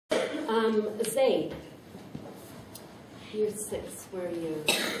Zayde. Year 6, where are you?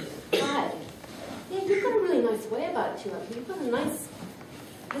 5. Yeah, you've got a really nice way about you up here. You've got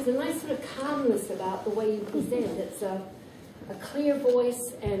there's a nice sort of calmness about the way you present. It's a clear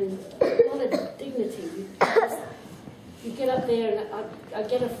voice and a lot of dignity. You get up there and I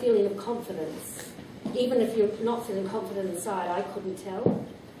get a feeling of confidence. Even if you're not feeling confident inside, I couldn't tell.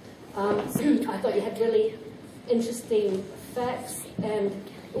 I thought you had really interesting facts, and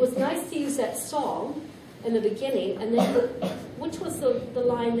it was nice to use that song in the beginning, and then which was the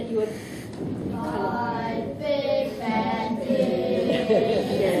line that you had big fat pig.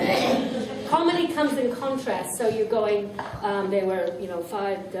 Comedy comes in contrast, so you're going, they were,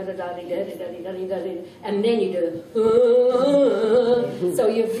 5 da da da da da da da da da, and then you do, so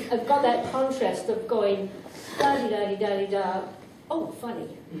you've got that contrast of going da da da da da. Oh, funny.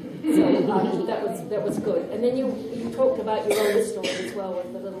 So that was good. And then you talked about your own story as well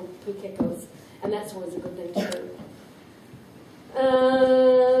with the little pukekos, and that's always a good thing to do.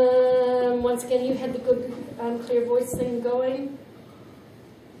 Once again, you had the good clear voice thing going.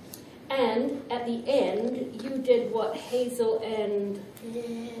 And at the end, you did what Hazel and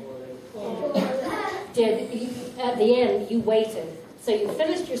did. At the end, you waited. So you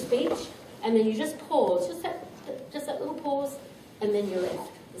finished your speech, and then you just paused, just that little pause, and then you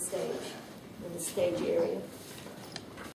left the stage, in the stage area.